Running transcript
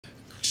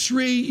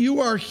Sri,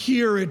 you are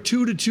here at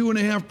 2 to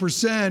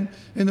 2.5%,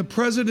 and the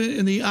president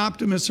and the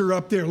optimists are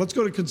up there. Let's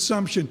go to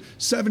consumption,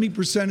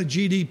 70% of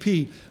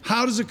GDP.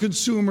 How does a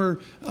consumer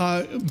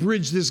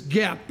bridge this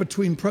gap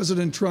between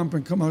President Trump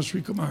and Komal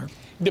Sri-Kumar?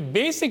 The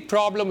basic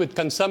problem with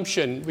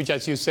consumption, which,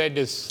 as you said,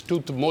 is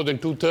more than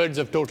two-thirds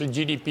of total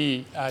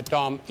GDP,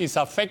 Tom, is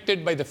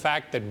affected by the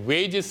fact that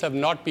wages have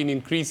not been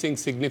increasing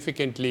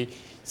significantly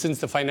since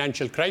the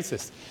financial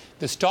crisis.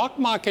 The stock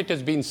market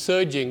has been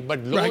surging,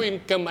 but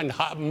low-income and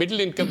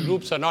middle-income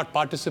groups are not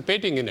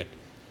participating in it.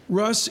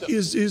 Russ,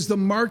 is the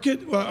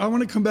market, I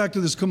want to come back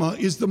to this, Kamal,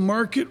 is the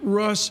market,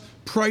 Russ,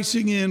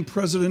 pricing in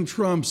President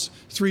Trump's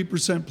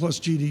 3% plus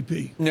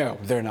GDP? No,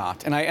 they're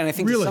not. And I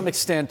think to some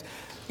extent,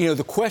 you know,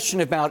 the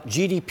question about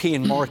GDP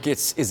in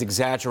markets is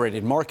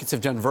exaggerated. Markets have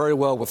done very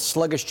well with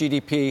sluggish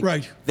GDP.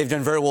 Right. They've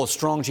done very well with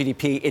strong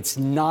GDP. It's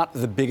not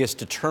the biggest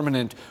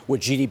determinant what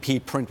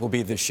GDP print will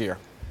be this year.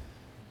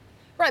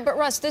 Right, but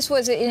Russ, this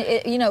was,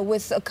 you know,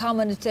 with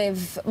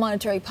accommodative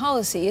monetary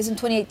policy. Isn't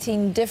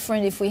 2018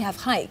 different if we have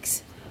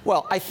hikes?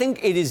 Well, I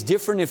think it is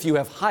different if you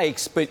have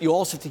hikes, but you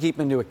also have to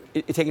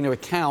take into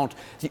account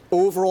the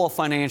overall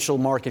financial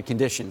market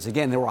conditions.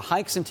 Again, there were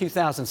hikes in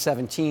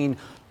 2017,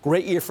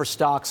 great year for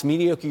stocks,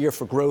 mediocre year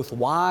for growth.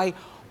 Why?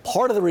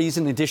 Part of the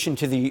reason, in addition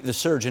to the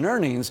surge in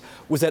earnings,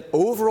 was that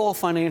overall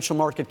financial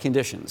market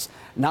conditions,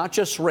 not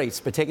just rates,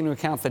 but taking into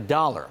account the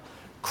dollar,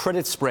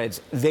 credit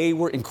spreads, they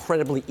were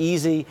incredibly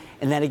easy.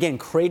 And that, again,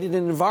 created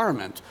an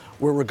environment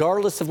where,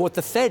 regardless of what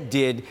the Fed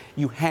did,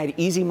 you had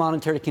easy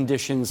monetary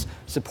conditions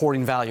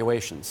supporting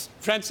valuations.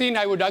 Francine,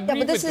 I would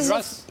agree with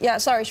Russ.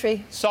 Sorry,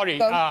 Sri.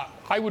 Sorry,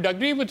 I would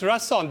agree with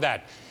Russ on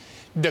that.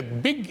 The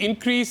big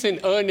increase in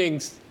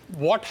earnings,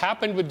 what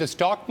happened with the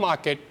stock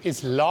market,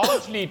 is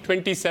largely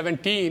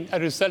 2017 a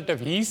result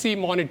of easy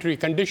monetary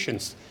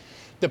conditions.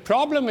 The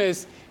problem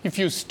is, if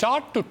you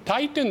start to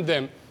tighten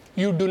them,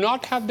 you do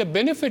not have the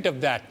benefit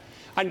of that.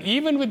 And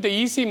even with the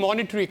easy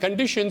monetary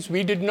conditions,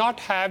 we did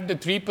not have the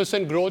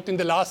 3% growth in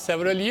the last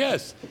several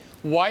years.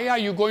 Why are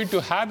you going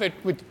to have it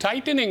with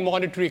tightening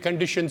monetary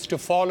conditions to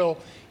follow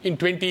in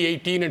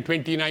 2018 and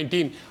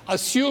 2019,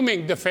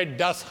 assuming the Fed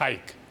does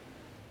hike?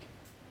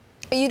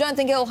 You don't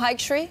think it'll hike,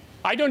 Sri?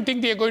 I don't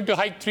think they're going to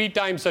hike 3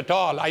 times at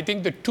all. I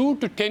think the 2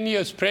 to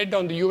 10-year spread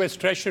on the U.S.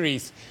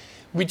 Treasuries,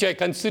 which I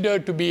consider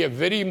to be a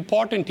very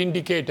important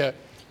indicator,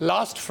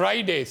 last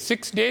Friday,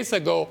 6 days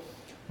ago,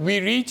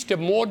 we reached a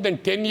more than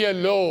 10-year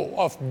low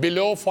of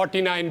below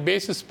 49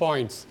 basis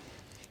points.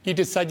 It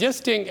is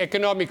suggesting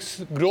economic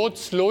growth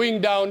slowing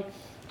down,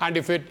 and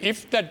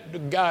if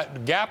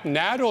that gap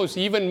narrows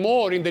even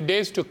more in the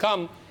days to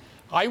come,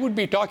 I would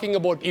be talking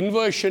about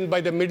inversion by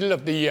the middle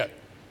of the year.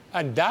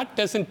 And that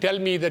doesn't tell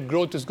me that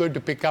growth is going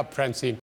to pick up, Francine.